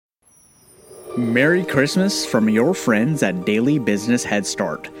Merry Christmas from your friends at Daily Business Head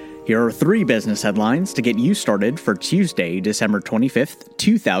Start. Here are 3 business headlines to get you started for Tuesday, December 25th,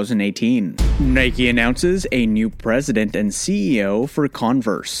 2018. Nike announces a new president and CEO for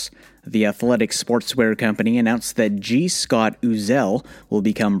Converse. The athletic sportswear company announced that G. Scott Uzzell will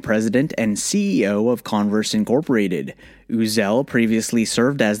become president and CEO of Converse Incorporated. Uzzell previously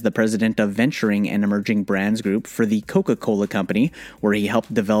served as the president of Venturing and Emerging Brands Group for the Coca-Cola Company, where he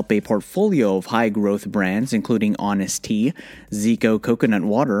helped develop a portfolio of high-growth brands including Honest Tea, Zico Coconut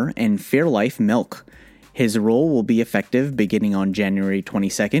Water, and Fairlife Milk. His role will be effective beginning on January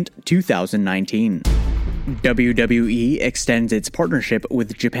 22, 2019. WWE extends its partnership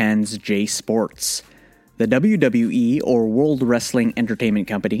with Japan's J Sports. The WWE, or World Wrestling Entertainment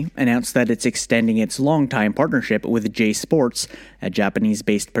Company, announced that it's extending its longtime partnership with J Sports, a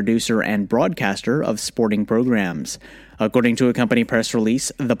Japanese-based producer and broadcaster of sporting programs. According to a company press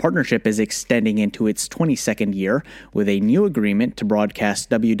release, the partnership is extending into its 22nd year with a new agreement to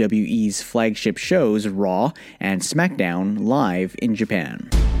broadcast WWE's flagship shows Raw and SmackDown live in Japan.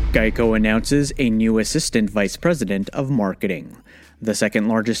 Geico announces a new assistant vice president of marketing. The second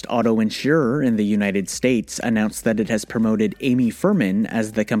largest auto insurer in the United States announced that it has promoted Amy Furman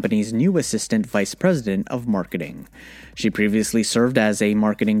as the company's new assistant vice president of marketing. She previously served as a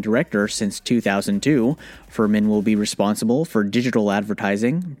marketing director since 2002. Furman will be responsible for digital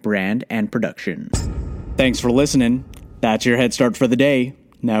advertising, brand, and production. Thanks for listening. That's your head start for the day.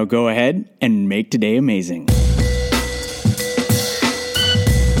 Now go ahead and make today amazing.